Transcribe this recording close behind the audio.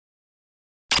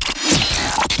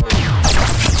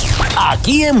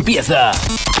Aquí empieza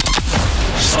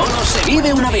Solo se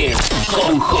vive una vez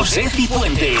con José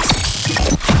Cifuentes.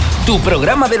 Tu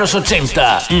programa de los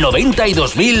 80, 90 y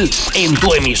 2000 en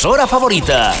tu emisora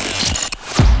favorita.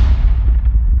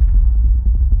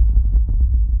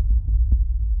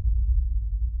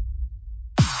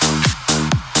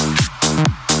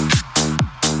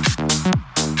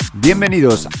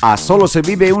 Bienvenidos a Solo se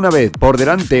vive una vez, por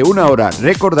delante una hora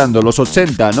recordando los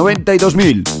 80, 90 y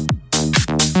 2000.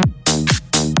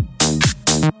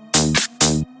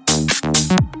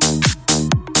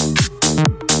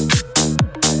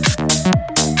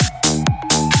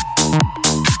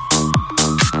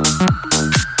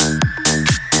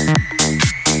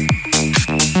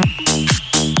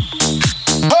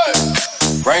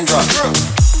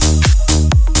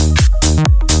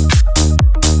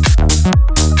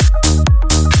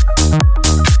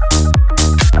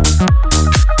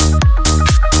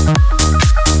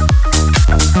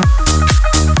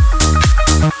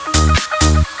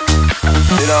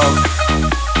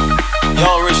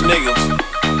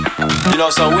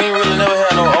 So we ain't really never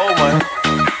had no old money.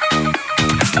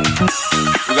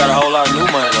 We got a whole lot of new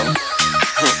money though.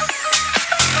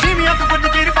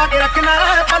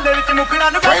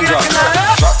 Raindrop,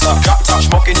 drop top,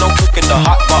 smoking, no cooking, the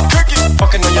hot pot.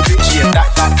 Fucking on your bitch, yeah, that.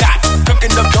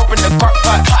 Cooking up dope in the crock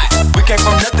pot. We came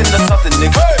from nothing to something,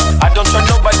 nigga. I don't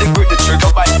trust nobody, grip the trigger.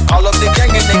 Call up the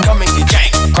gang and they come and get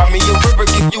gang. Cry me a river,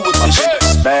 give you a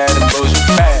tissue. Bad and bullshit,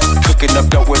 bad. Cooking up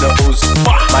dope with a booze.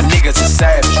 My niggas is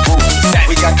savage, ruthless.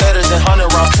 We got 30s and 100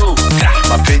 rounds too.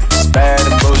 My bitch is bad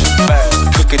and bullshit, bad.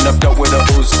 Cooking up dope with a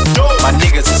booze. My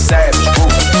niggas is savage,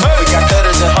 ruthless. We got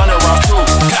 30s and 100 rounds too.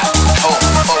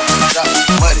 Drop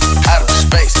money out of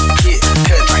space. Kid,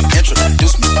 cut, drink,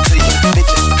 introduce me to your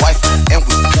bitch's wife. And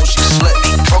we want she slut.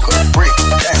 Broke a brick,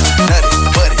 down, nutty,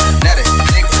 buddy, natty,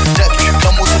 nigga, ducky.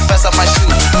 Don't move too fast, I might shoot.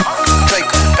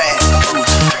 Drake, fast,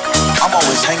 I'm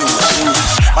always hanging with shoes.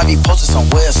 Might be posted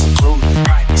somewhere secluded.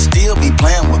 Still be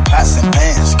playing with pots and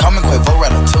pans. Call me Quavo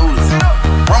Ratatouille.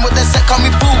 Run with that set, call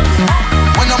me boo.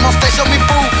 When I'm on stage, show me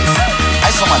boobies.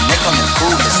 Ice on my neck on the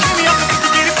coolest.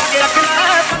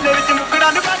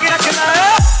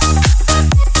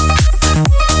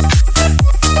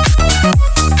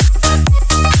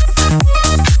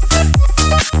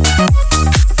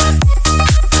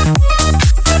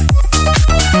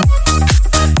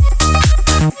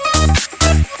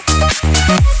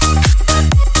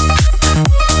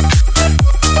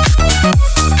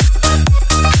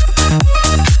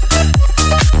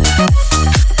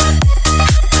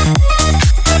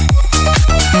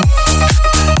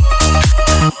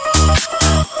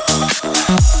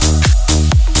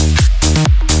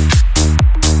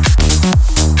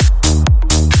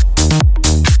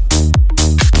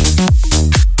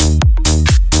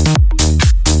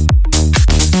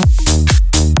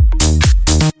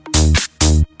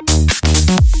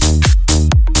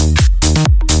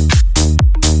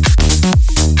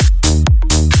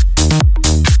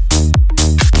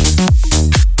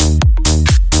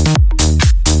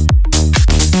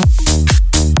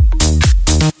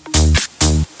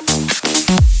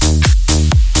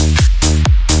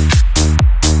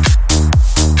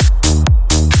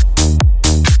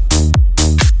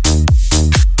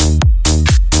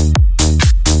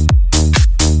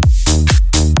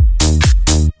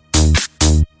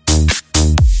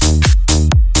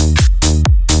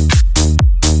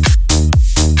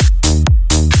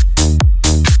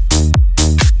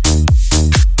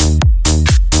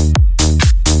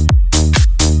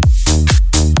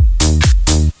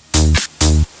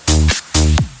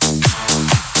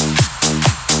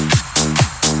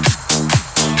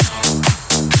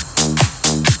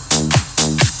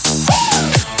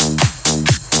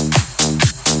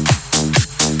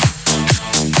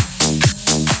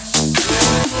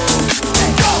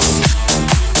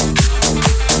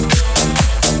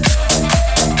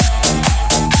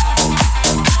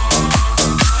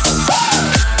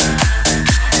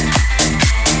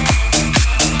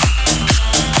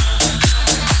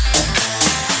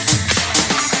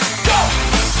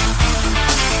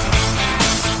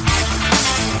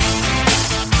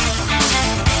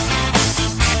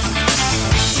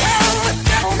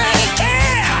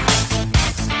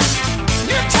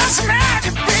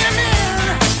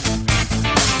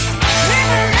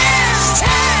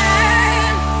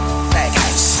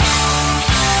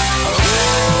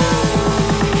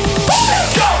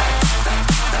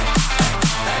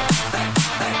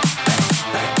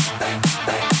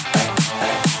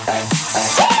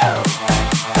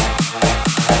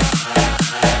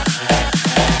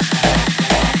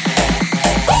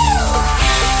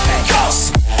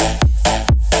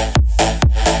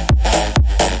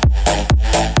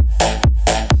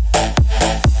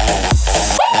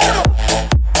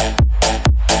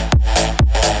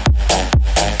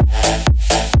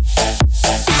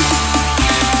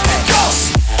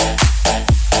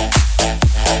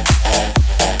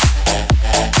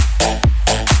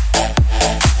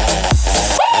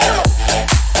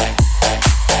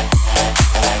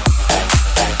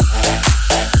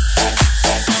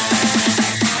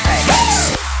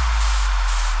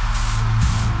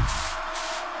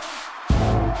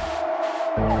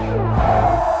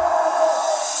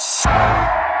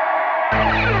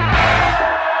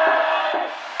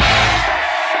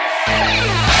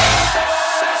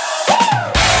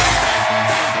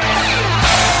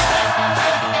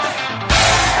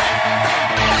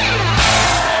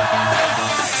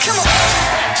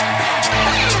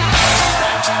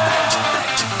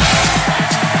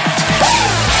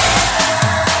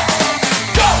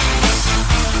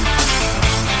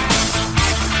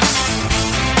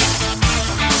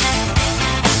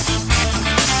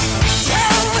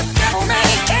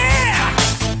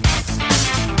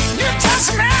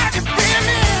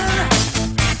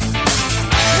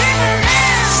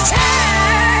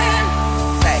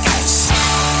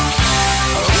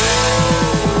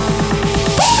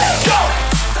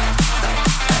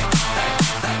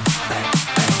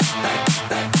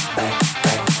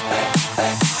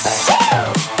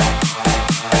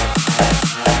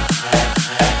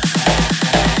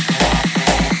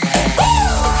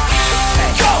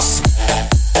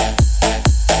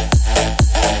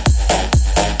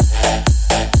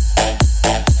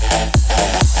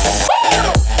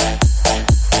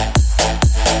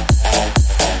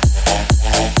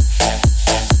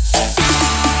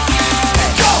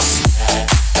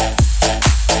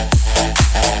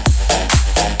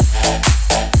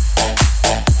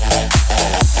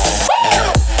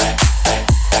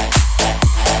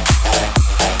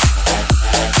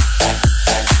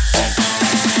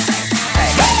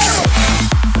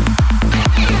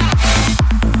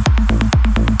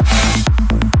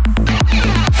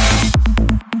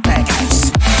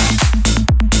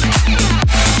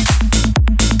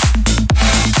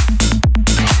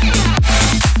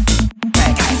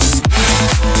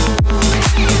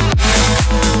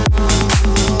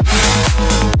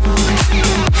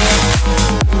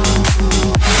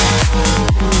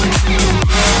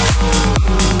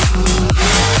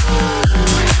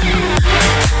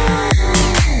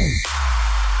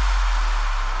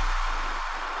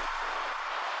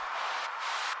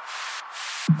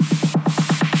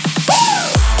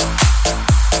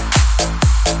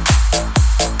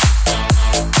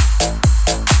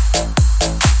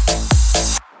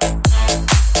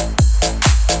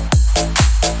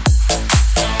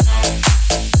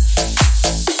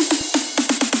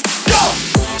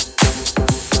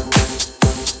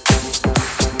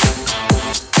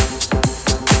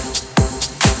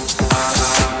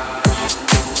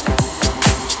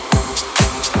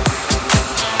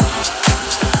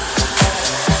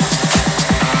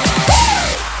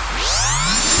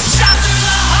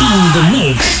 In the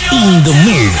mix, in the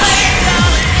mix.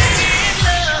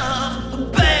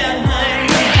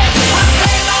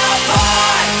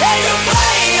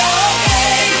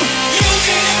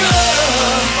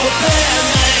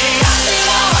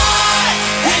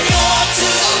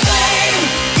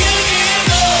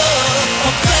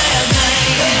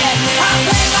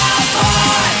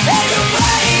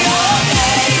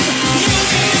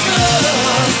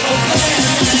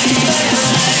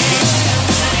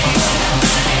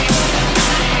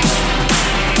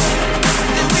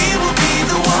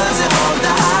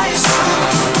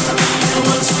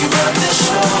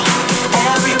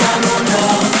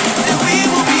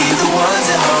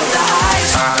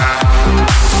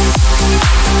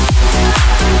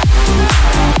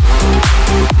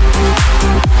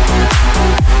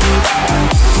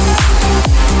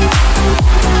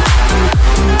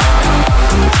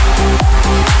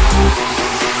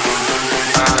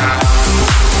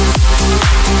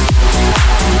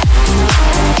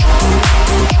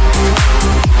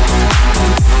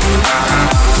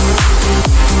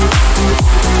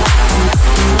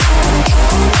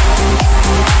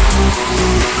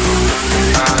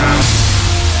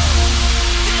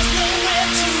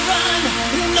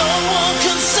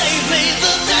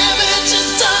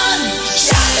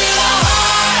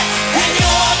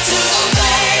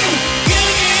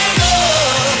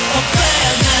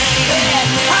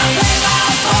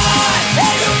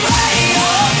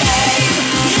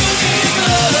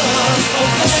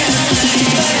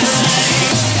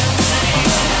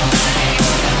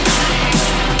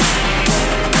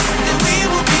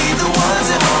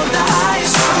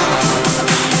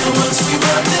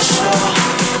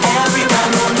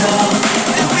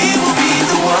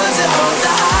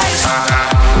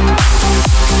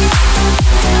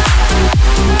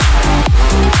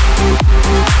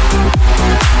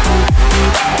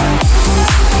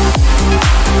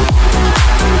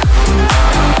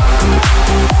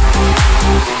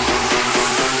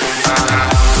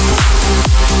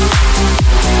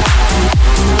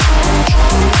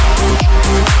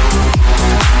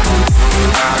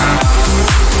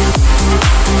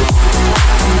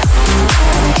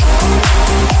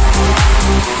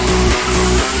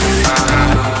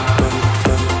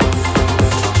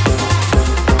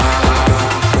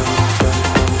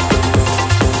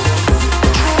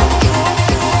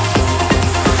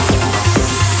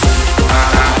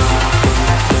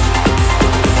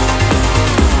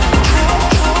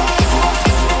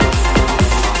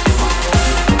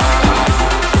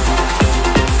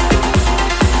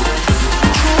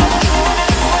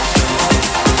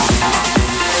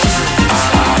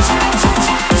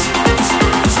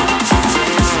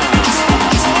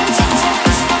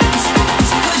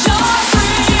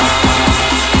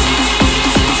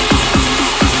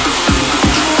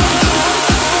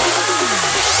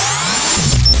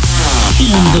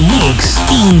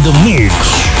 In the mix.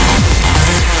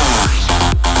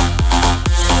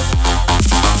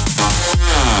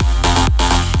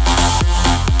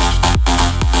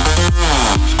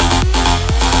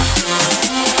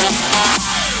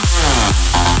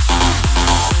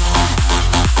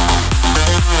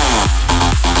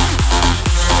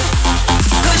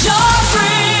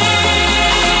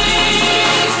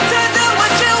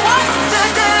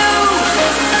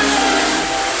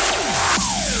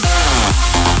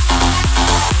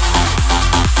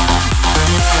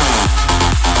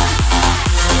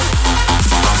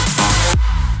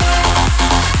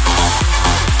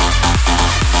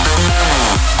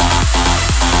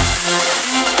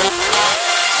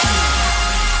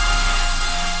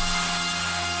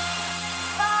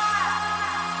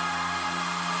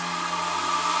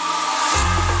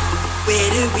 Where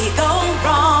did we go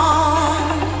wrong?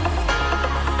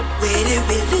 Where did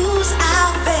we lose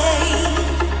our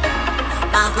faith?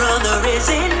 My brother is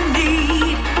in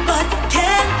need, but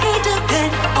can he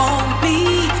depend on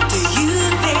me? Do you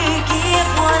think if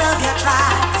one of you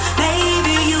tried,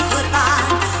 maybe you could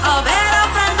find a better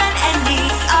friend than any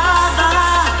other?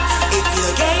 If you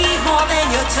gave more than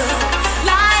you took,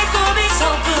 life would be so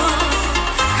good.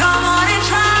 Come on and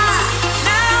try.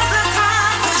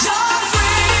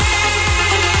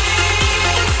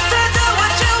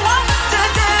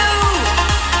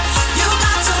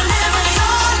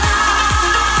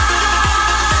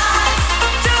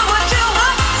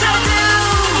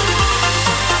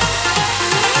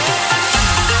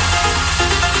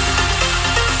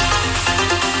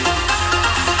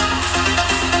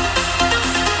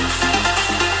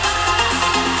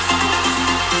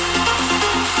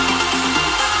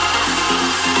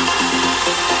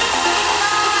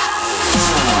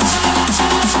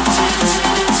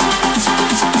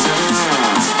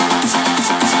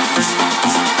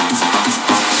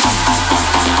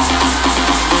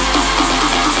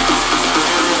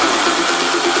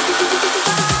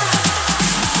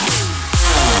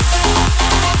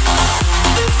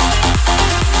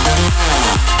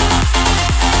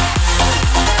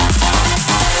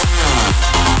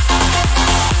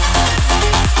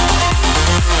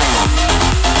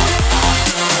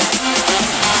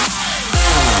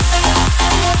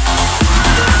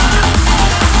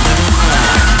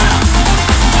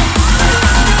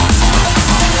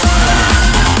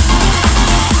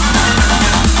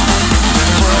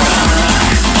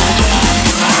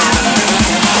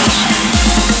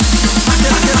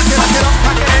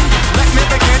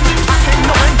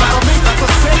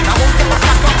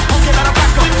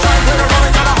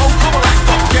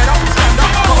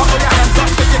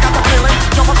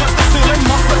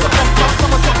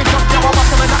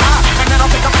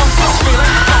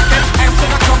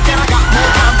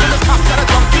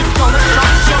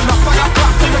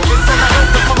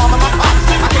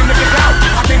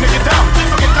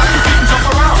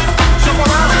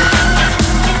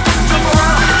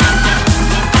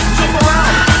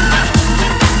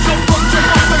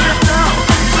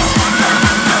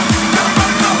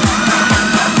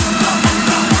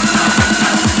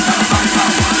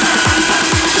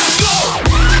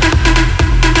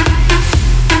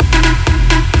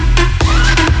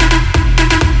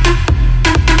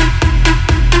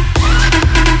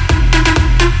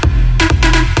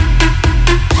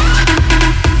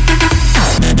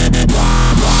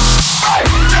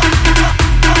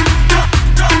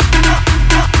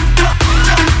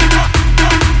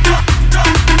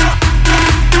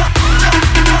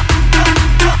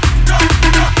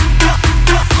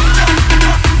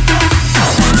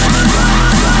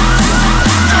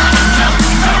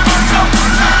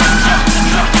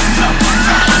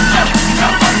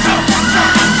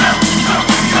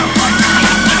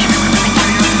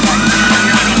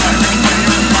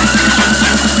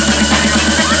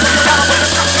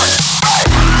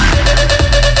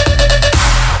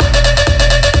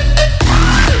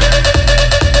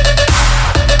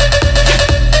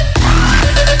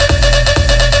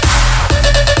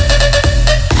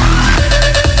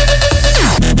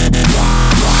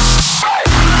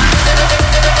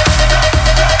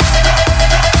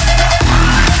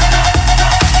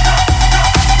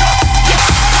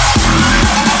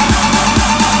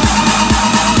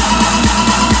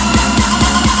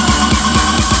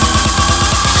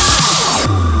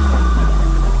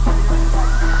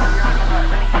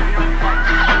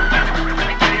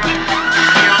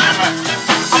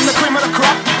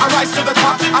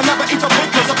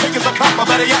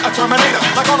 better yet, a Terminator,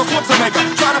 like Arnold Schwarzenegger.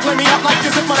 Trying to play me out like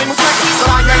this if my name was Mega. But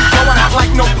I ain't going out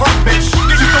like no punk bitch.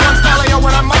 Get used to one style, yo,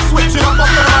 when I might switch it up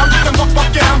around. Then fuck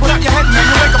down, put out your head and then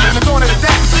you wake up in the dawn of the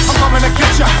day. I'm coming to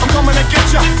get ya, I'm coming to get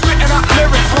ya. Spitting out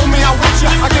lyrics, hold me out with ya.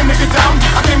 I came to get down,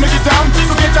 I came to get down.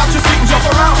 So get out your seat and jump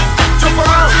around, jump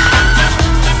around,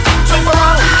 jump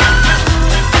around,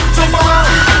 jump around,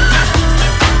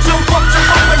 jump up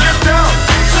and get down.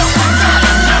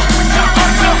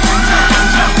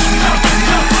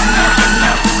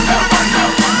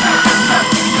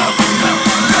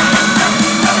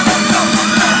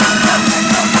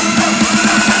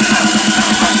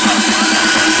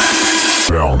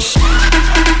 Bounce.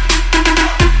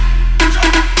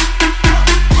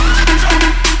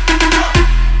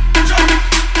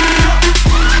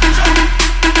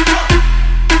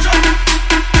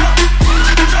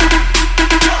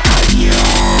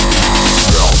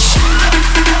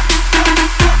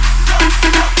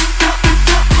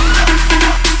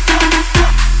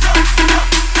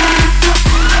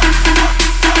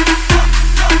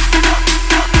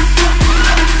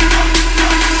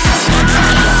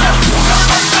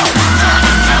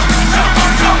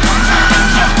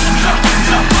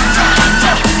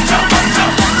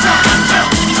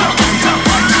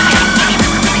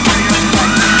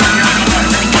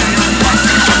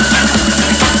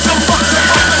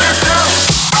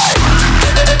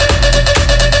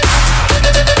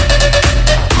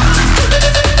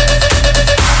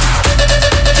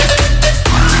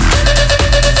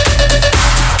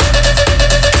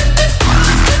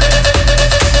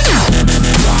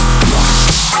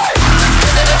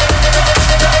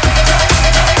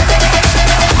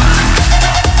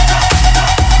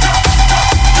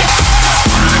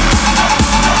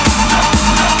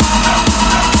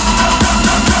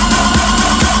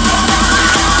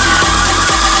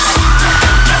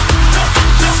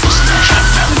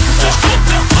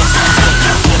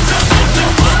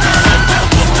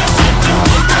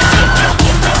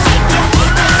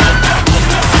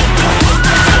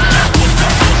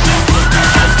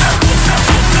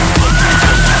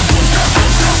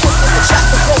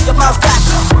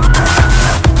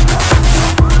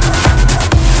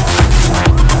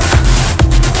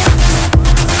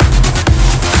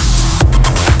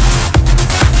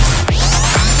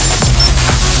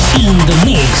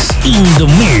 In the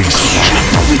mix.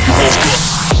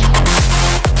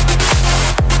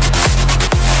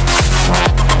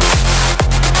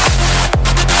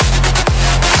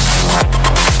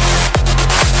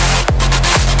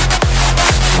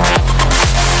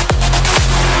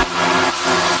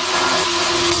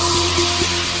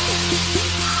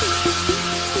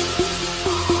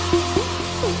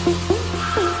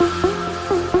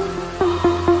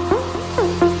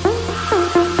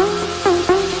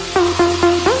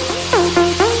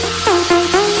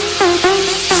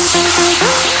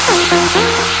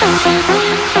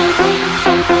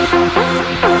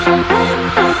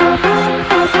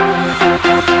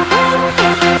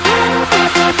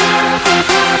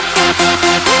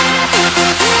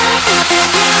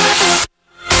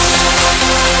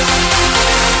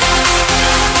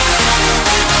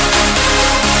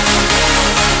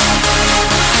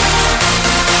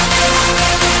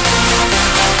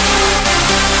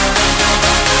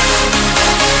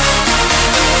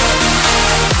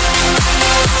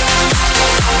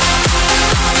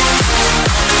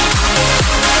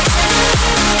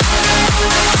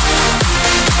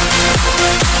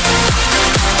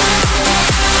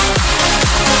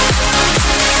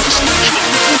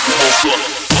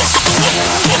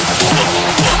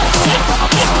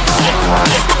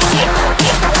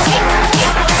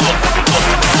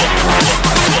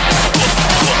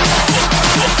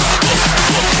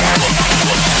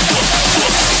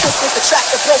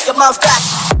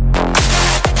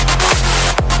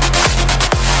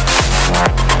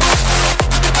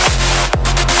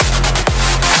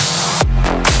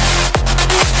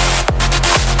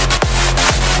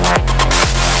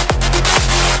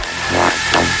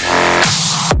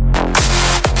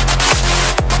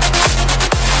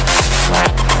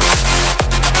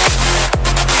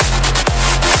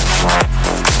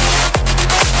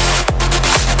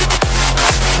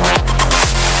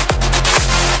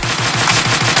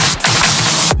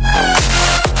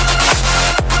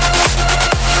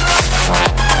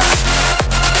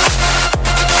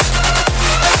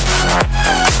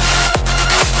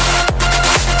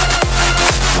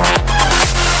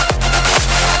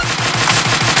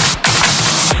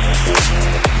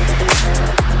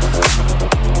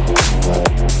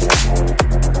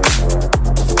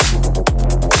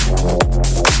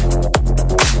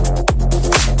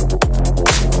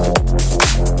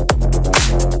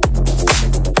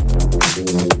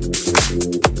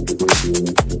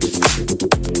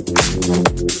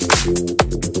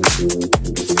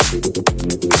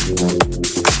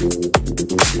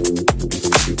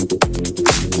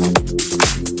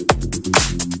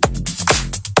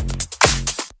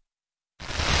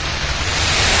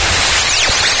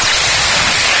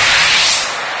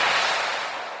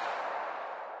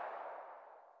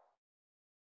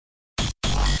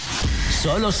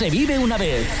 Solo se vive una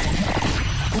vez.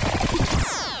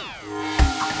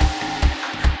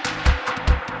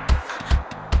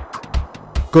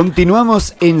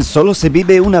 Continuamos en Solo se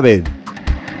vive una vez.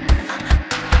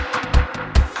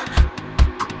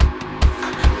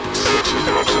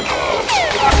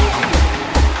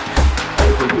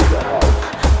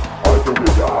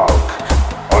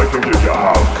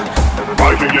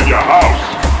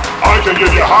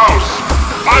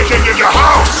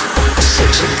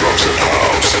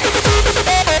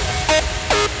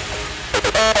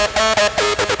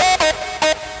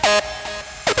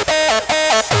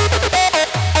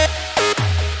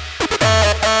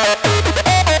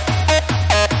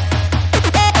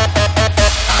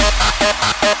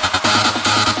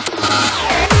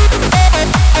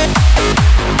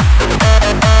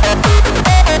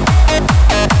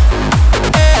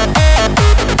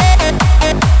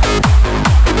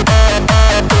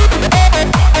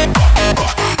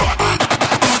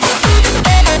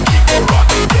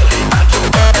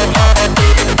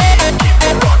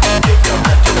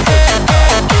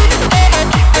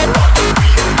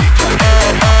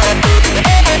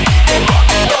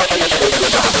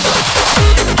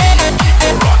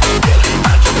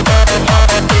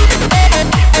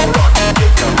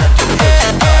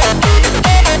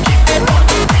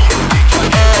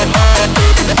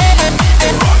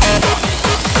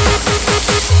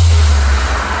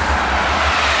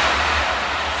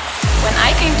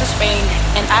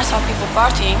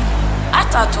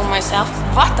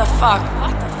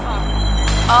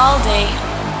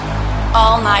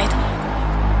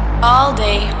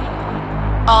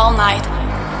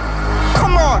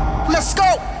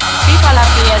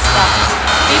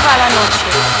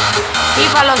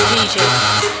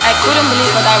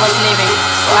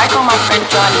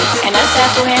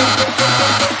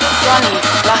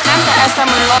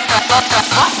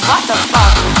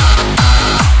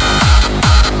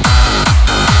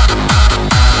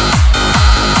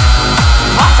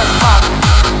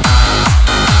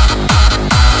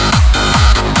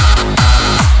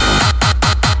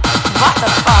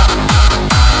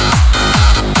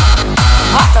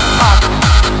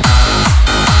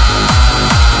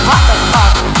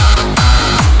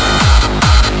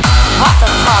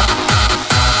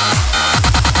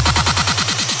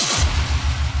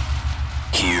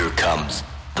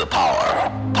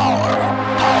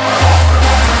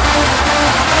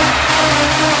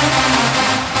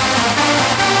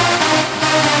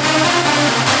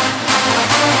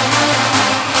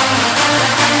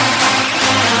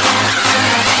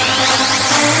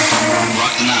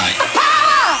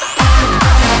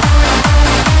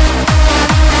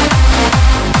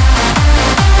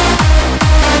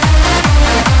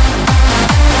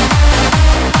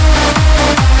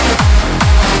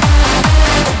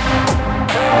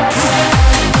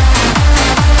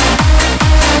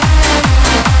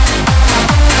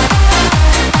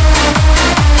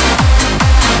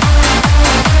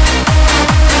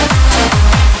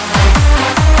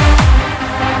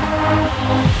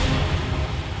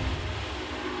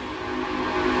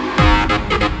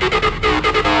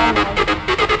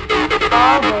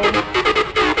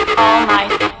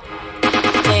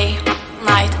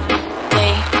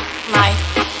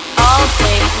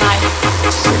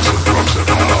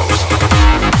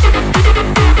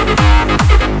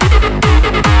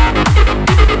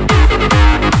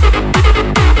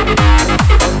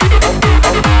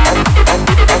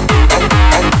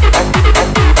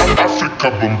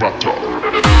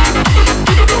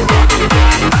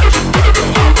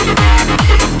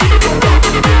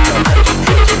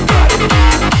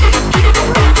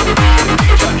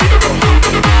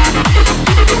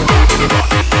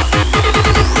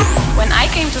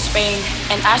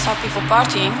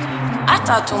 Partying, I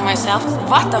thought to myself,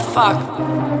 what the fuck?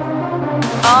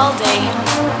 All day,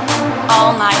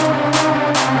 all night,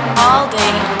 all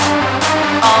day,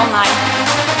 all night.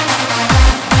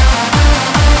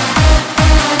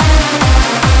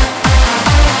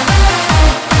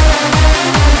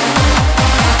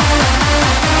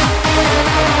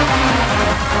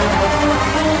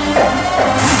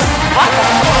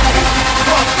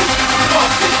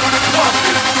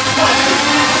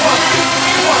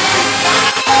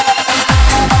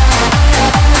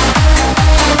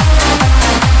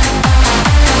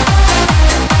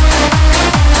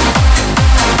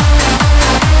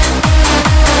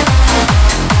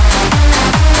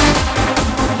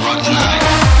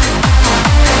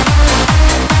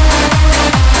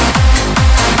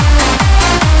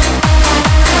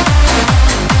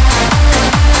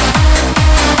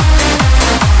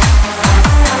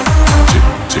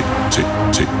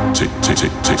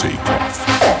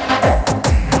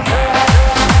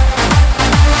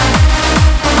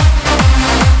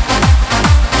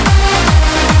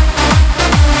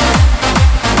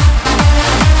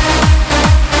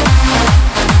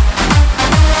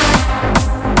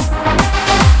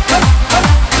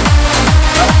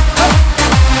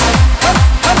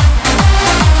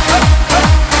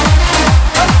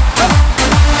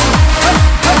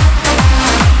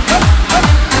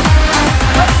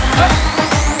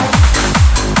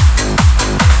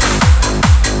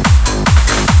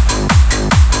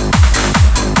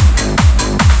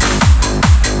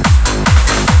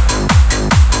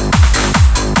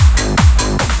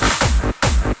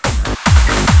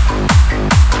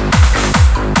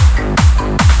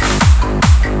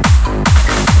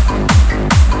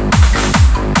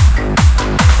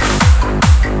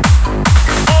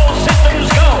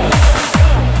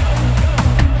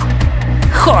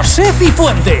 José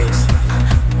Cifuentes.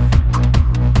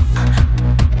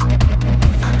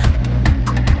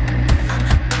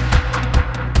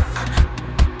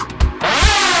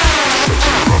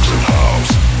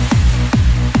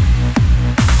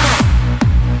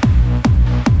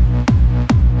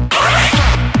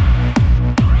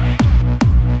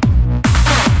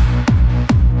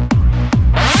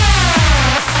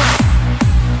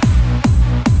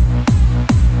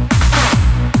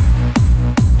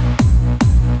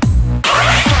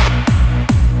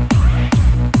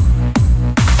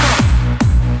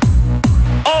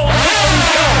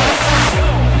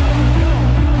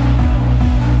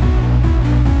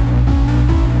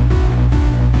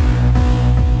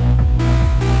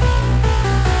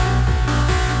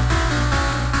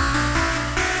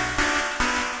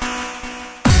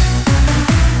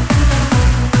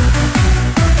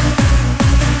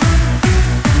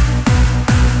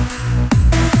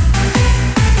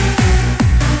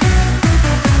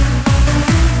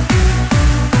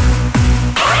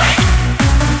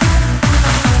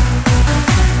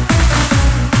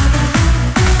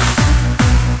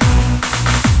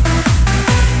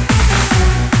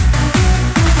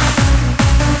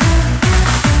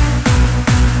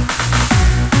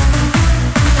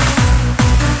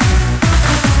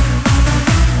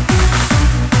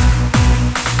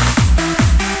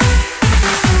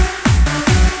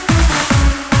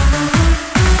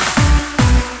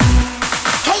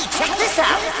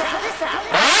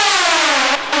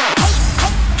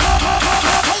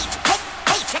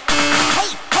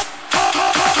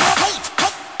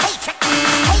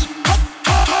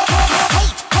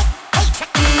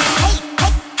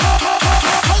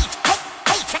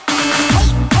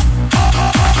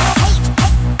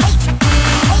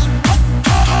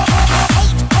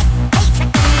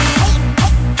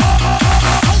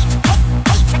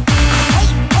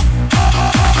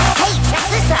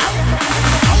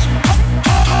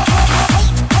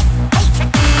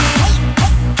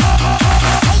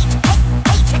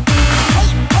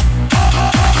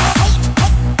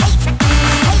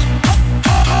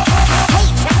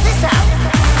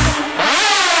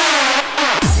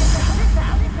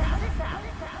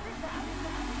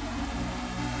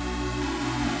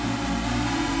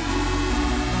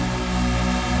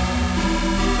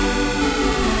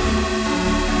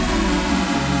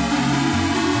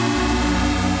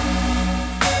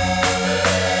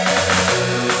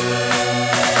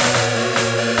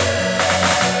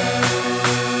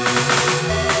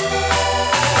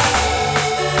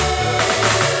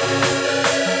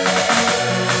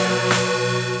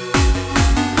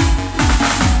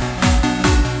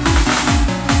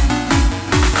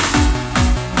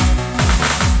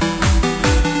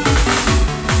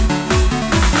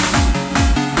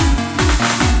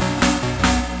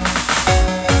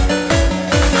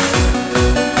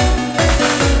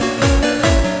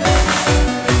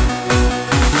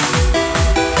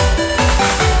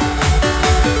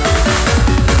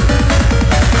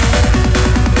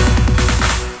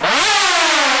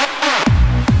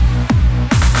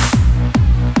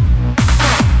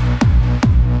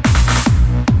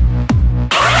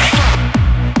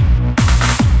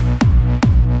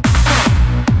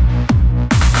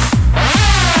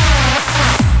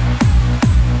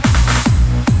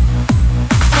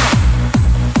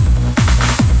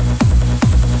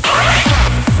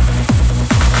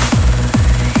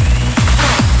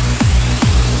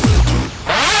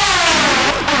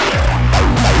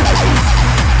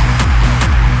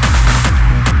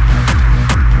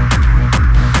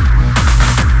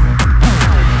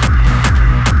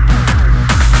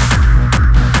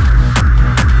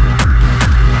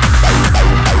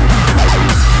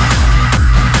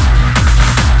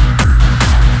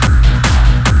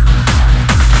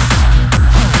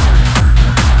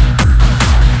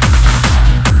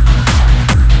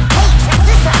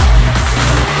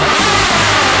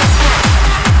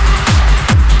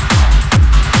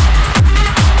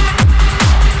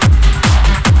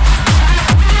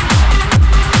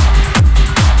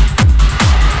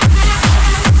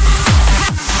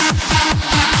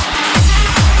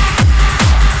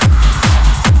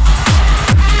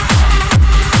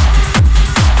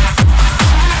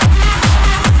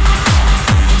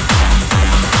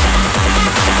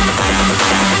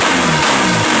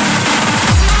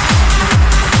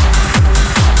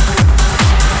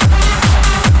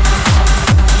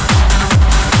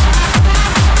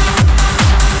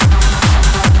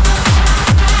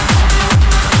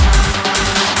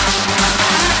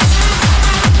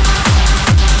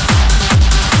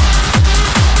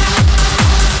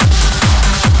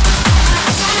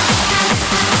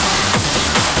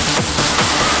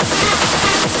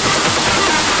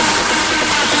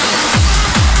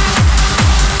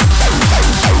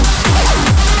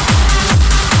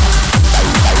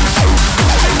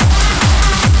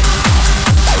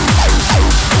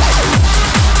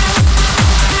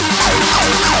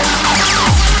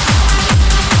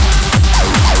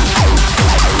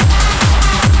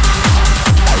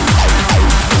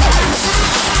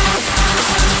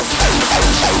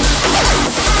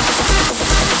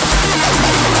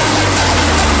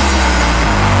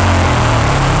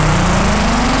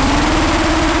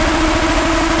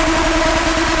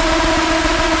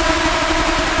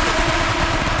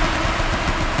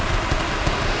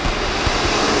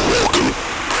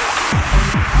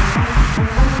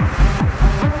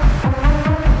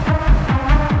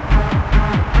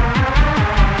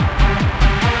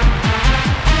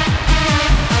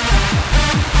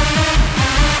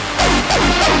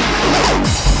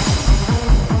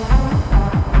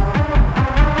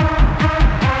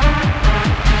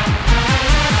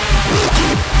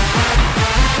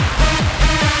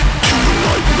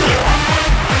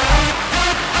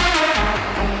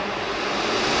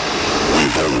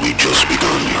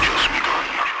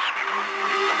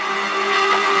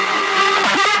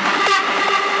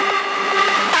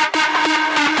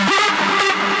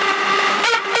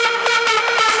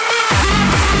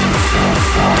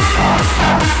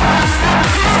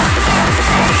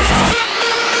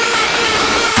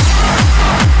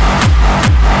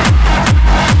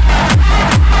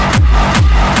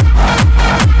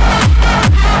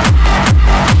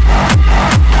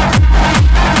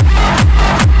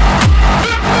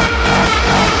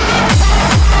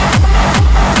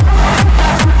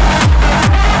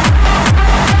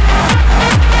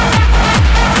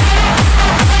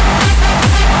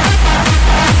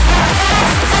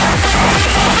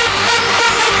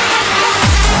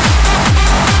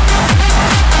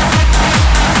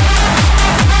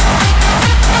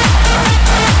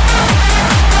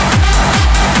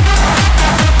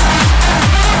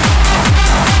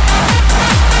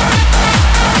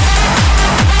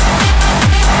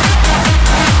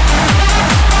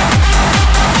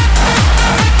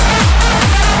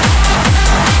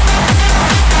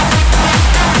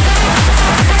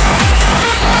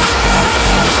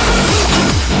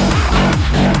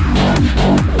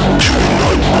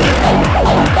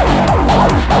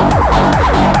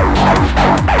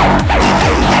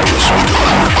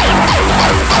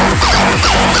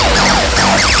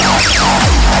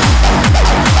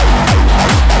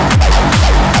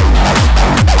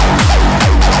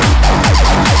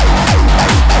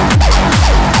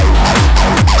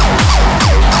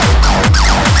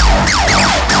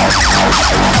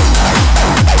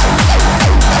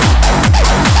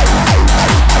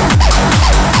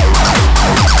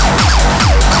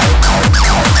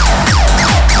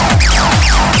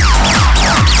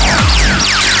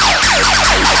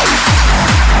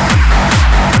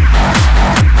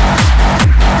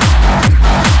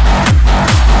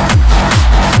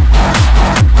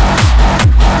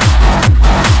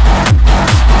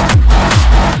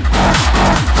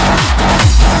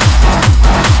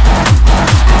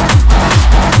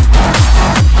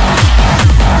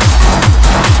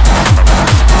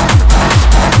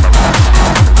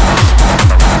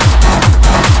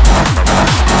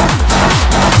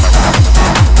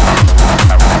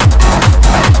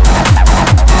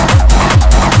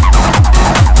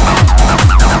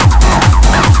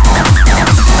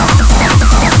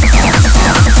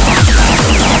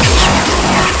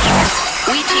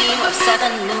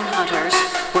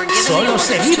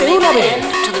 se vive una vez.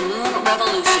 To the moon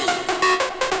revolution.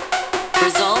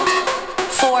 Result: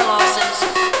 4 losses,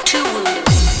 2 wounded,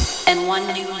 and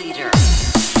 1 new leader.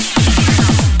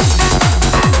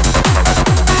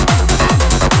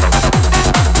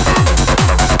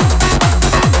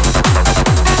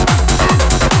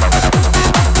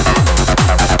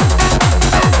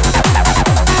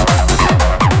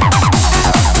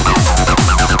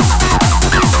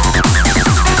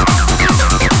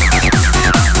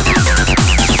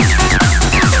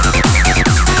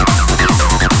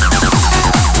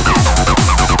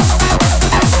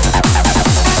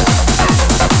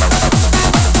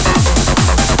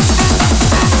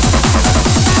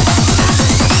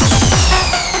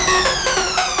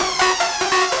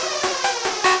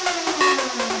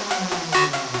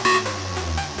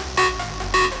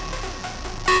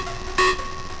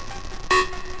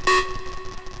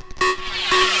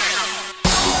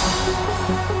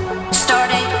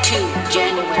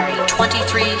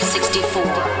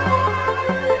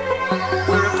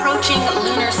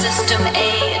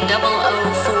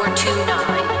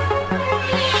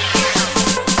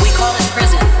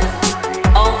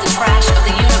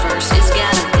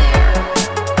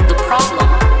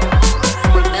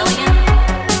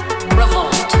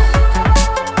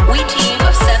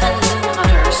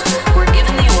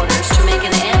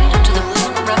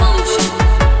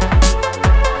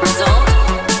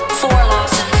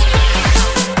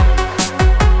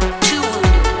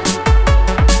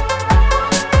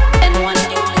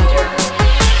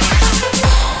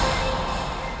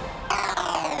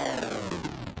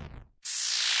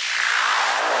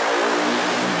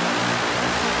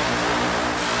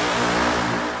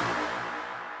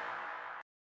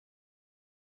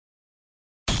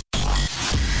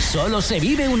 Solo se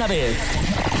vive una vez.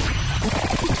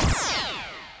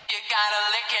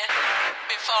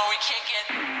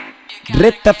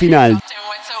 Recta final.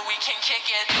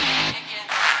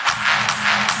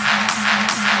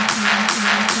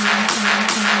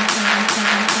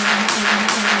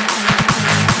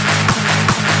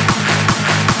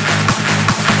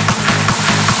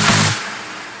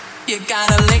 You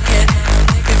gotta lick it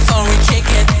before we kick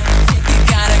it. You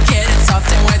gotta get it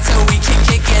soft and wet so we can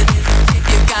kick it.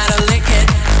 You gotta lick it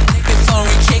before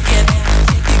we kick it.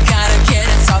 You gotta get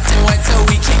it soft and wet so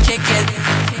we can kick it.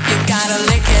 You gotta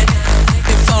lick it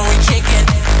before we kick it.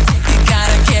 You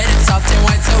gotta get it soft and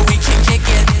wet so we can kick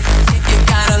it. You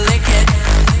gotta lick it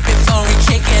before we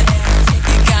kick it.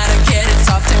 You gotta get it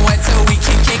soft and wet so we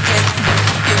can kick it.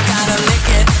 You gotta lick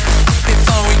it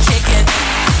before we kick it.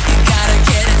 You gotta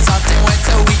get it soft and wet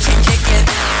so we can kick it.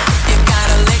 You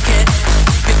gotta lick it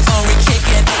before we kick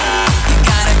it. You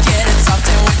gotta get it soft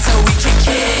and wet so we can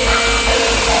kick it.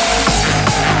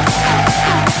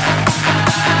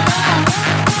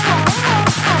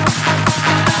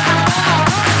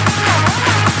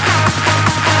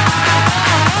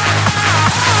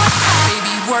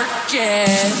 Baby, work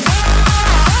it.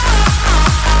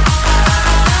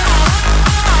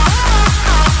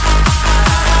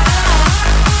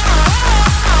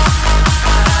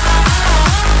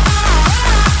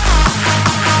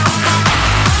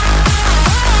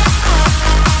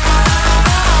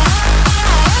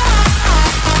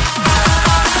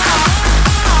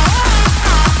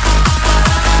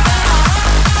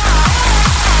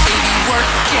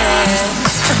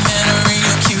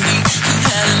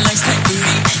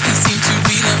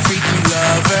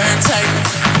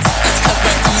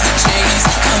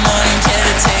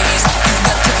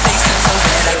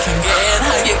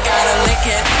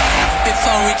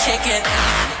 Kick it.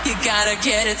 You gotta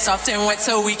get it soft and wet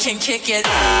so we can kick it.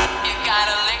 You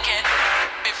gotta lick it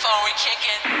before we kick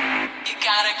it. You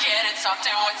gotta get it soft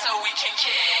and wet so we can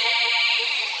kick it.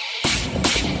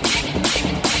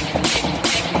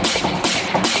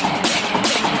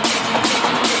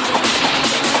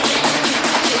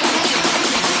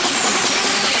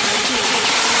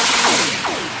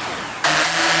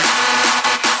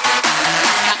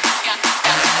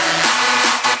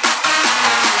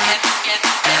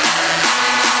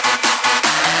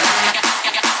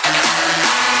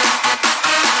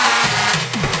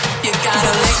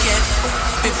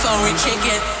 Before we kick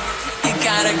it, you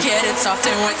gotta get it soft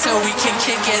and wet so we can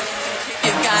kick it.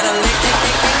 You gotta lick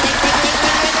it.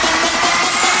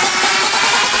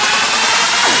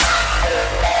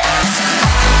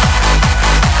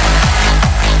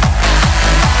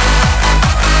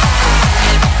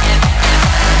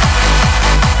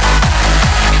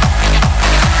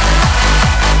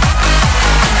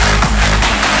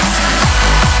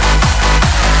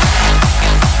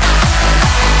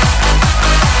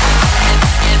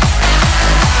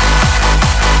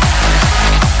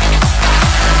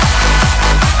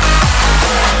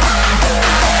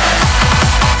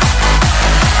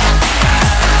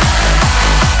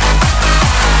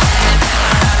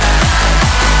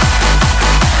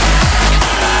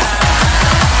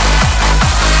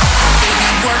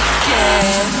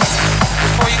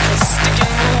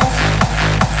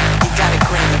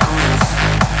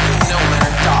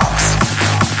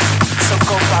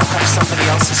 up somebody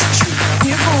else's tree.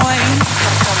 You're going.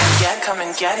 Come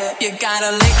and get it. You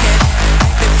gotta lick it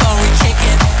before we kick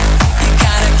it. You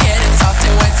gotta get it soft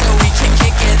and wet so we can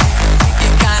kick it. You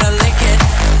gotta lick it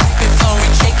before we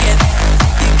kick it.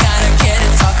 You gotta get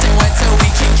it soft and wet so we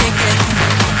can kick it.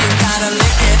 You gotta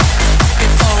lick it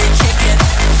before we kick it.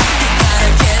 You gotta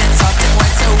get it soft and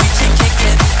wet so we can kick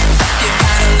it. You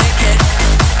gotta lick it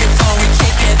before we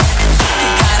kick it. You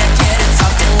gotta get it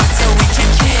soft and wet so we can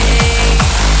kick it.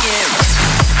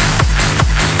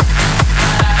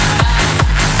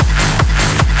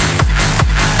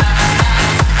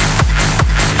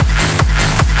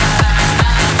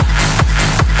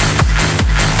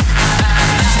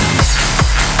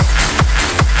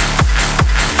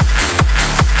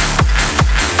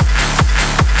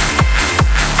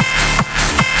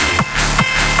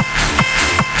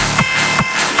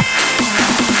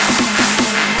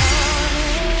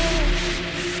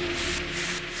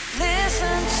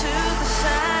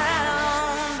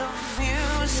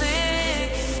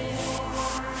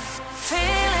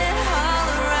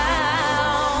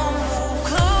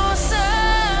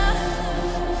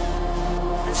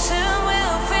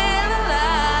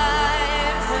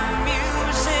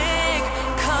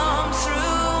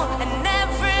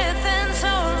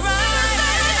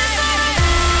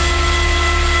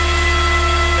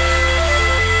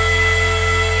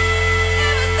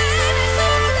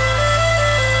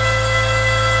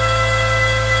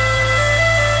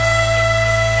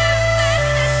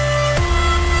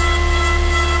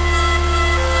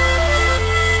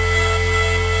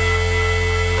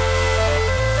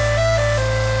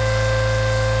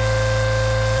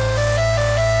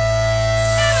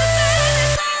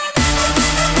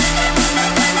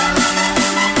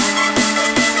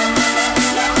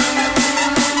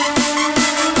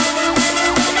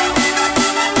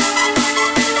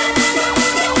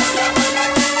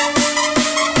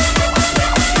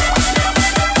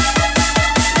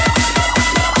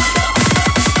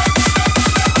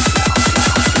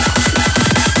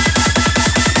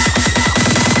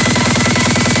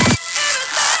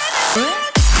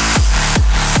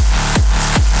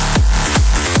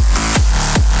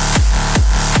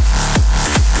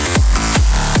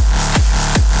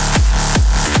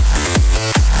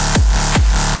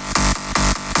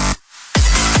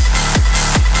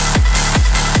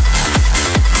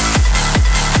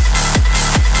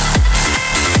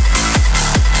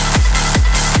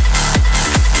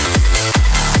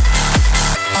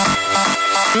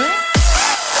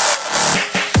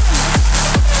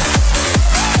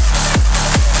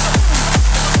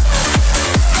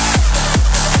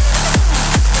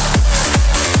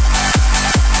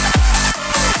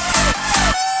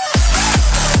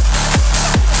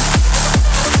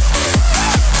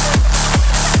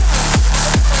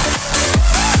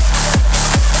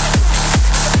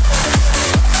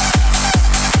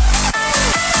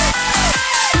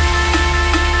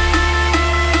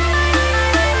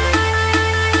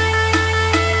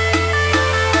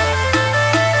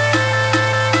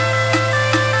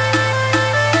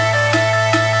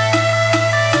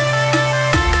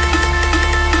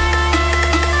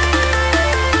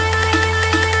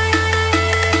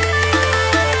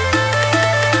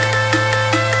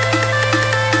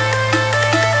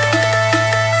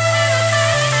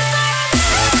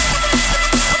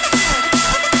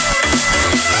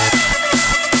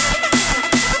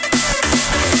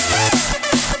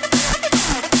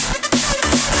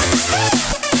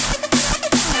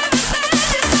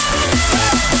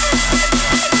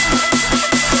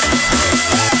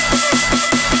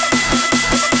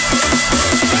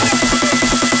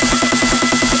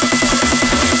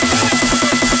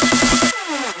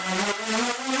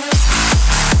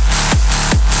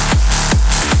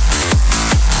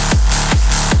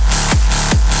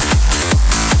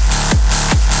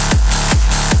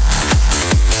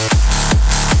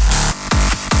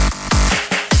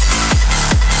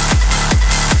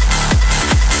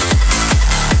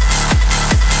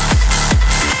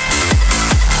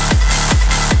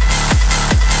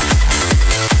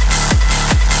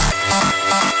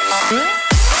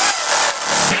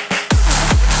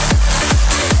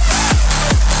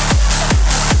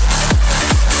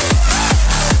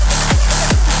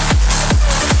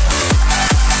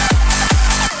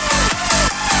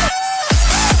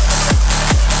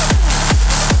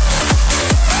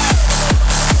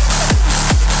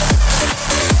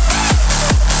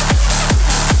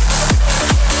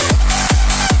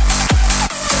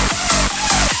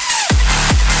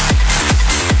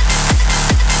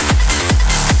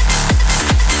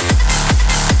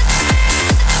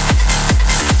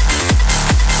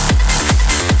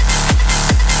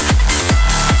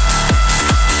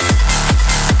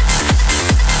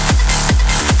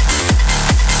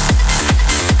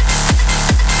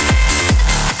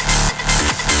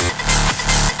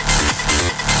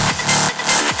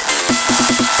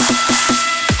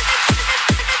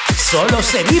 Solo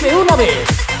se vive una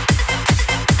vez.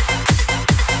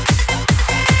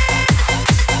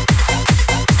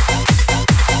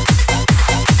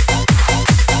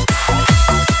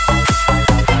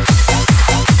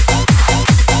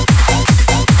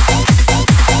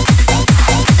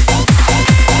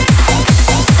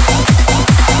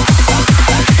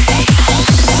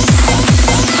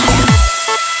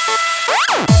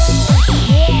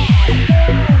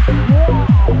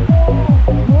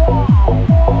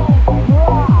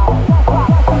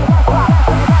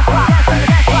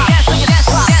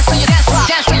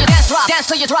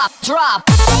 So you drop.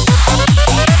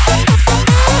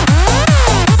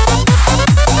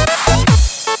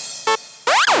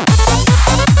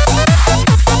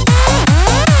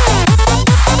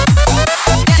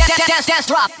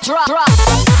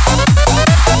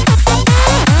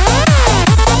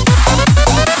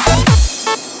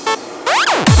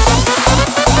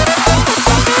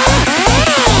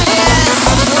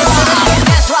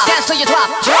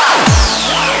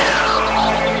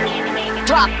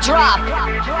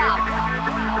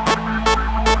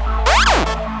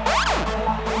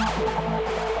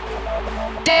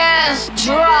 Dance,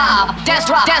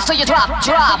 drop. Dance till you drop.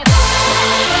 Drop.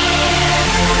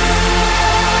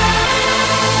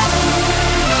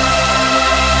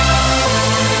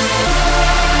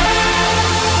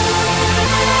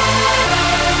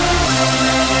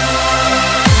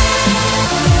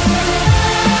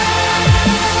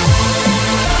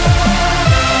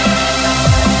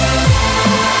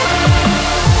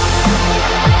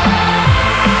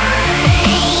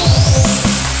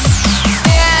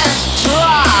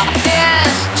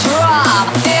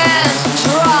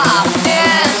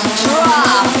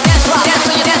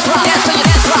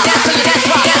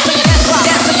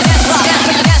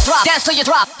 Dance till you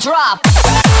drop.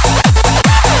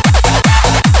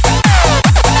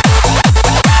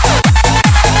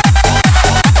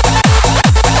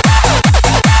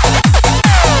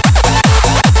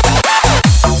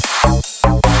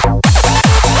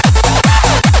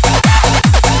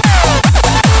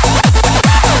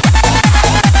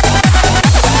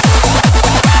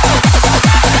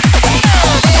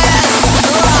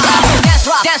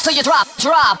 So you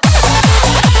drop.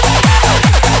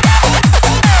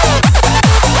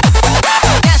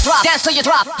 Dance till you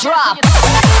drop. Dance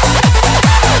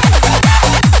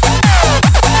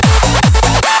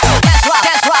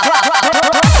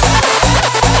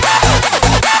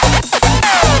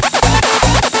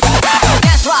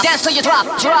till you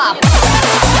drop.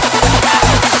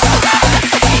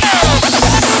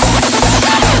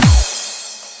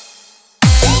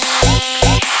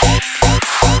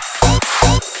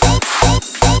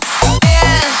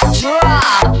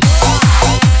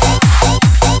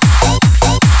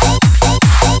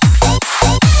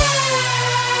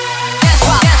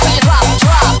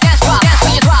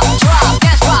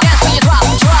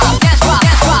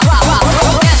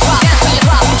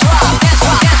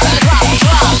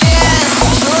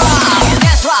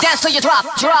 Dance till you drop.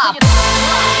 So you drop.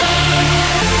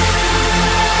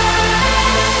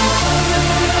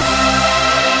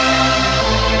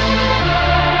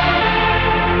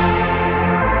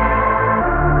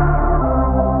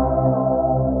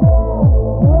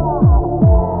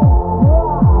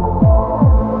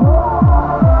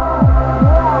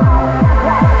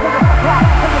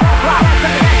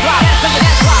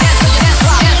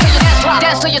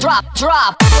 Dance till you drop.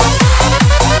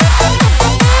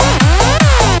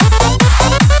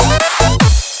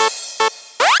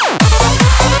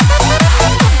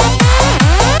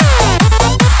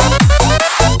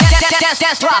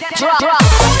 Dance,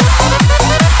 drop.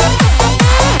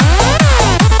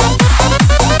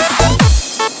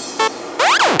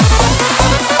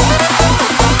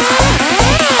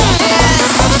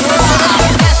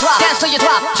 Dance till you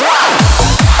drop.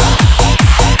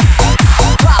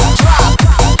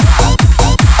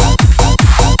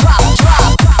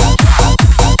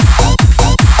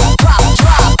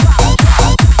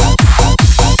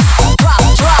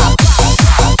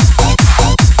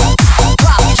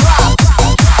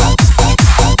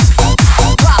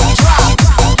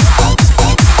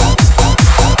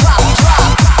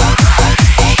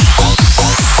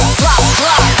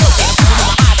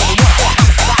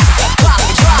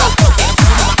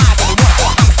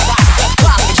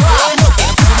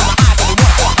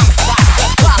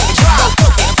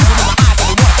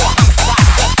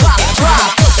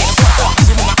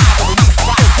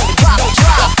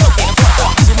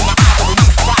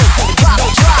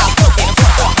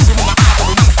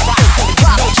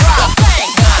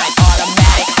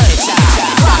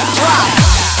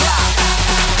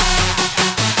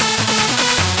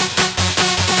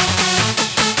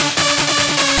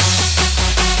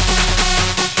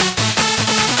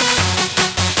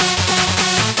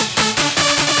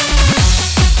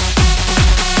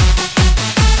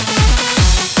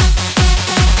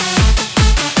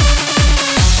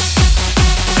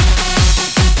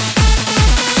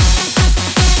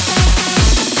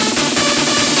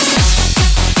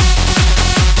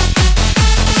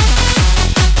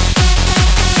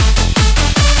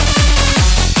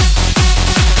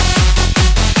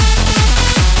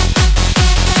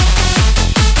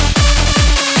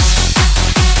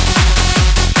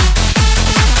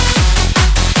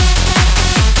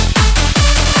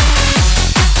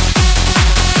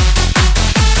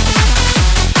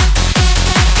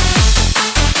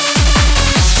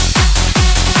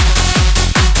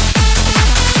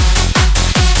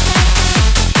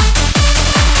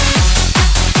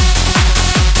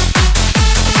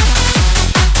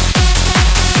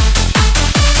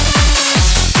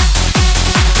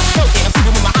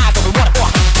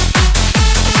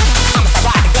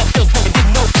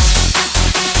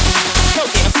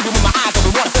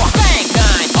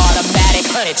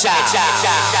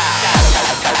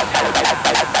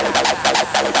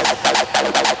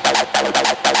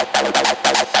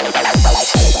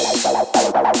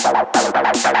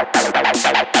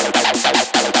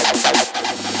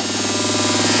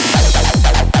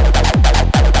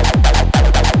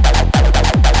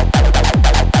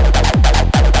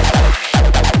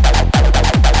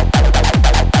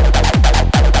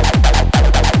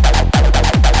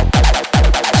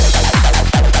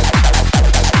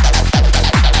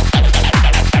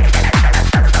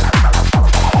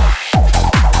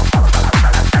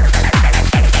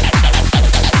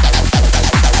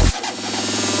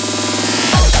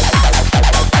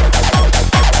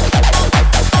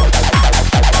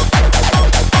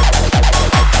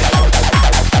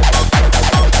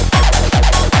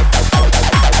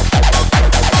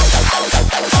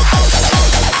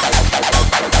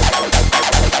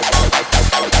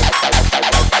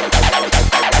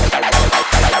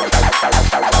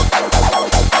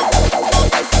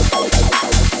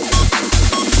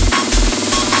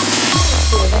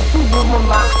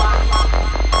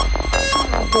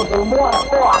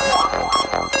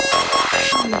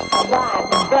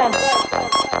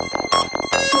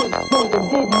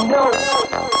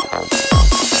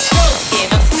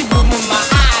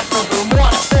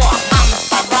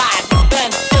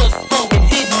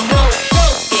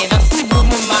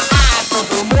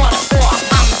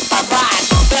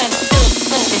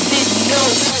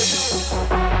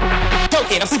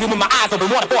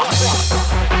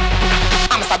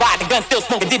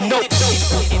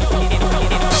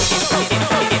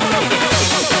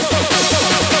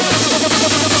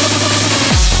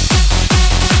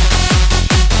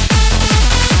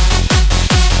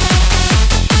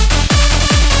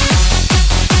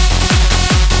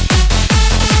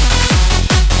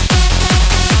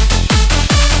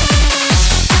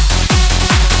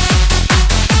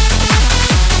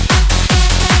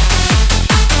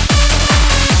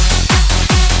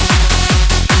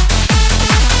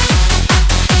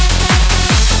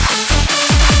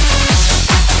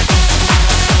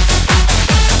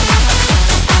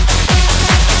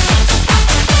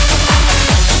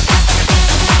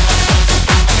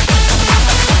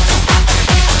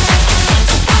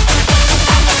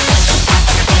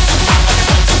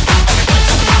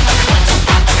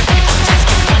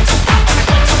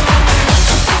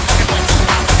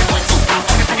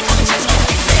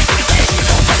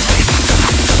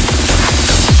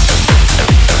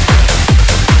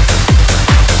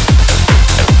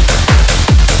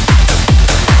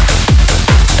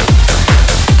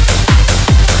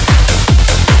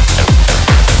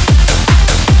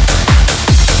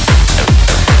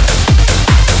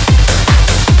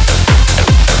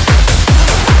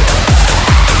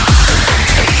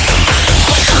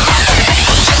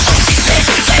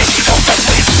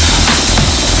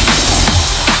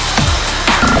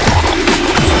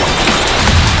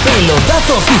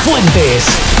 Pelotazo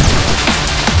Cifuentes.